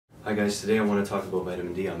Hi guys, today I want to talk about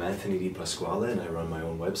vitamin D. I'm Anthony DiPasquale and I run my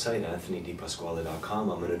own website,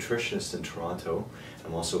 anthonydipasquale.com. I'm a nutritionist in Toronto.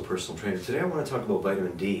 I'm also a personal trainer. Today I want to talk about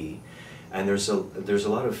vitamin D, and there's a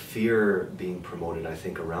lot of fear being promoted, I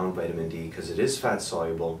think, around vitamin D because it is fat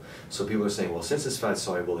soluble. So people are saying, well, since it's fat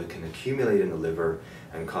soluble, it can accumulate in the liver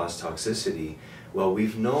and cause toxicity. Well,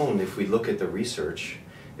 we've known, if we look at the research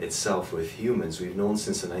itself with humans, we've known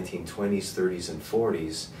since the 1920s, 30s, and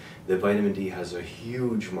 40s that vitamin D has a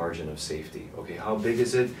huge margin of safety. Okay, how big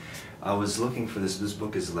is it? I was looking for this. This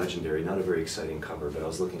book is legendary, not a very exciting cover, but I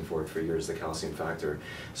was looking for it for years, The Calcium Factor.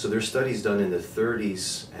 So there's studies done in the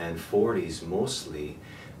 30s and 40s mostly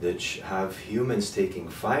that have humans taking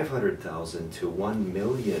 500,000 to 1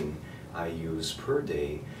 million IUs per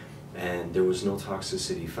day, and there was no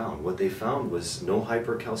toxicity found. What they found was no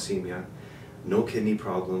hypercalcemia, no kidney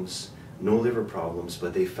problems, no liver problems,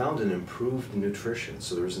 but they found an improved nutrition.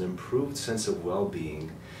 So there was an improved sense of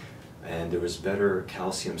well-being, and there was better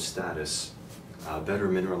calcium status, better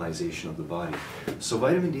mineralization of the body. So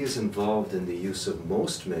vitamin D is involved in the use of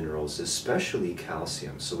most minerals, especially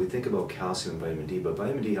calcium. So we think about calcium and vitamin D, but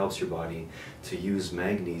vitamin D helps your body to use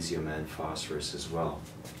magnesium and phosphorus as well.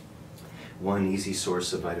 One easy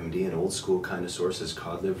source of vitamin D, an old school kind of source, is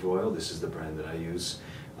Cod Liver Oil. This is the brand that I use.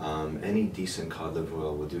 Any decent cod liver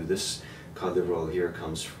oil will do. This cod liver oil here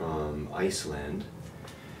comes from Iceland.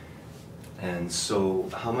 And so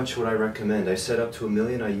how much would I recommend? I said up to 1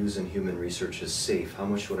 million IUs in human research is safe. How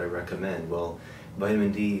much would I recommend? Well,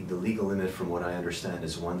 vitamin D, the legal limit from what I understand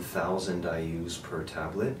is 1,000 IUs per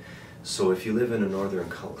tablet. So if you live in a northern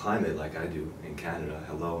climate like I do in Canada,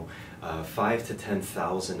 hello, 5 to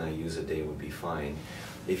 10,000 IUs a day would be fine.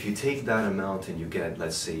 If you take that amount and you get,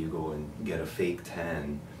 let's say you go and get a fake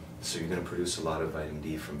tan, so you're going to produce a lot of vitamin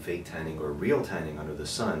D from fake tanning or real tanning under the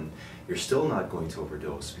sun, you're still not going to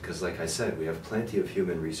overdose because, like I said, we have plenty of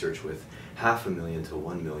human research with 500,000 to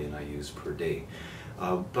 1 million IUs per day.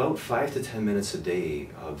 About 5 to 10 minutes a day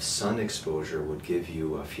of sun exposure would give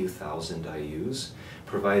you a few thousand IUs,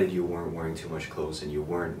 provided you weren't wearing too much clothes and you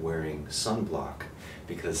weren't wearing sunblock,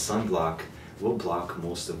 because sunblock will block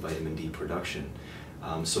most of vitamin D production.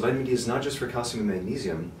 So vitamin D is not just for calcium and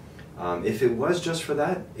magnesium. If it was just for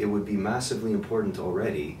that, it would be massively important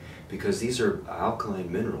already, because these are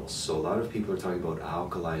alkaline minerals. So a lot of people are talking about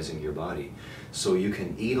alkalizing your body. So you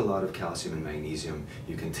can eat a lot of calcium and magnesium,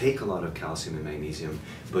 you can take a lot of calcium and magnesium,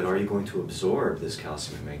 but are you going to absorb this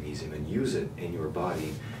calcium and magnesium and use it in your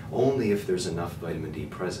body? Only if there's enough vitamin D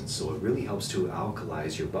present. So it really helps to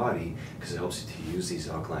alkalize your body because it helps you to use these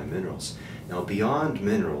alkaline minerals. Now, beyond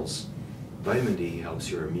minerals, vitamin D helps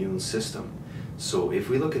your immune system. So if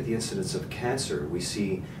we look at the incidence of cancer, we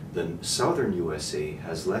see the southern USA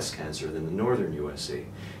has less cancer than the northern USA.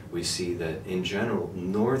 We see that in general,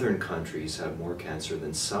 northern countries have more cancer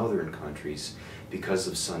than southern countries because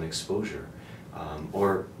of sun exposure.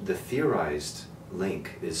 Or the theorized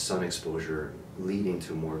link is sun exposure leading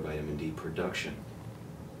to more vitamin D production.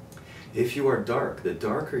 If you are dark, the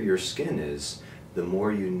darker your skin is, the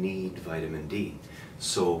more you need vitamin D.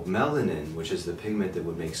 So melanin, which is the pigment that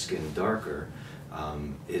would make skin darker,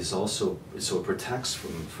 is also, so it protects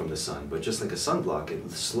from the sun, but just like a sunblock,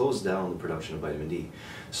 it slows down the production of vitamin D.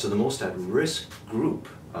 So the most at-risk group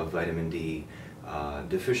of vitamin D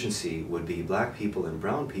deficiency would be black people and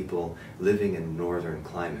brown people living in northern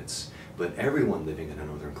climates. But everyone living in a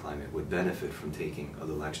northern climate would benefit from taking a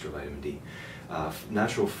little extra vitamin D.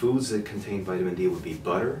 Natural foods that contain vitamin D would be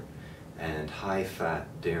butter and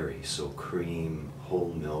high-fat dairy, so cream,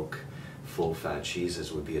 whole milk, full-fat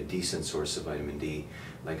cheeses would be a decent source of vitamin D.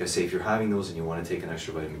 Like I say, if you're having those and you want to take an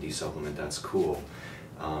extra vitamin D supplement, that's cool.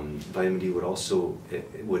 Vitamin D would also,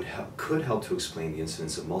 could help to explain the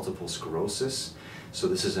incidence of multiple sclerosis. So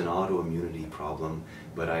this is an autoimmunity problem,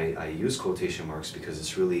 but I use quotation marks because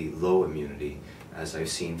it's really low immunity, as I've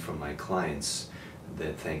seen from my clients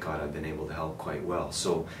that, thank God, I've been able to help quite well.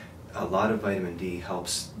 So a lot of vitamin D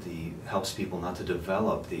helps people not to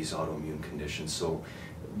develop these autoimmune conditions. So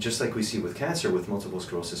just like we see with cancer, with multiple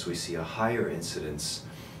sclerosis, we see a higher incidence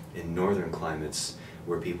in northern climates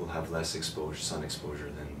where people have less exposure, sun exposure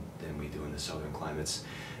than we do in the southern climates.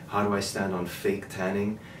 How do I stand on fake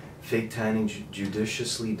tanning? Fake tanning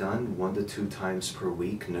judiciously done 1 to 2 times per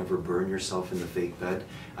week, never burn yourself in the fake bed,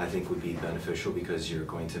 I think would be beneficial because you're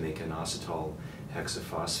going to make an inositol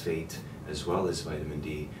hexaphosphate as well as vitamin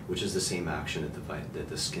D, which is the same action that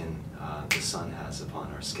the sun has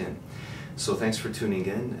upon our skin. So thanks for tuning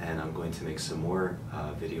in, and I'm going to make some more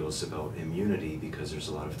videos about immunity because there's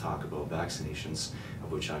a lot of talk about vaccinations,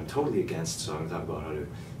 of which I'm totally against, so I'm going to talk about how to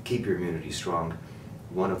keep your immunity strong.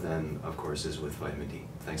 One of them, of course, is with vitamin D.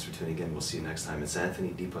 Thanks for tuning in. We'll see you next time. It's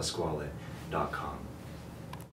AnthonyDiPasquale.com.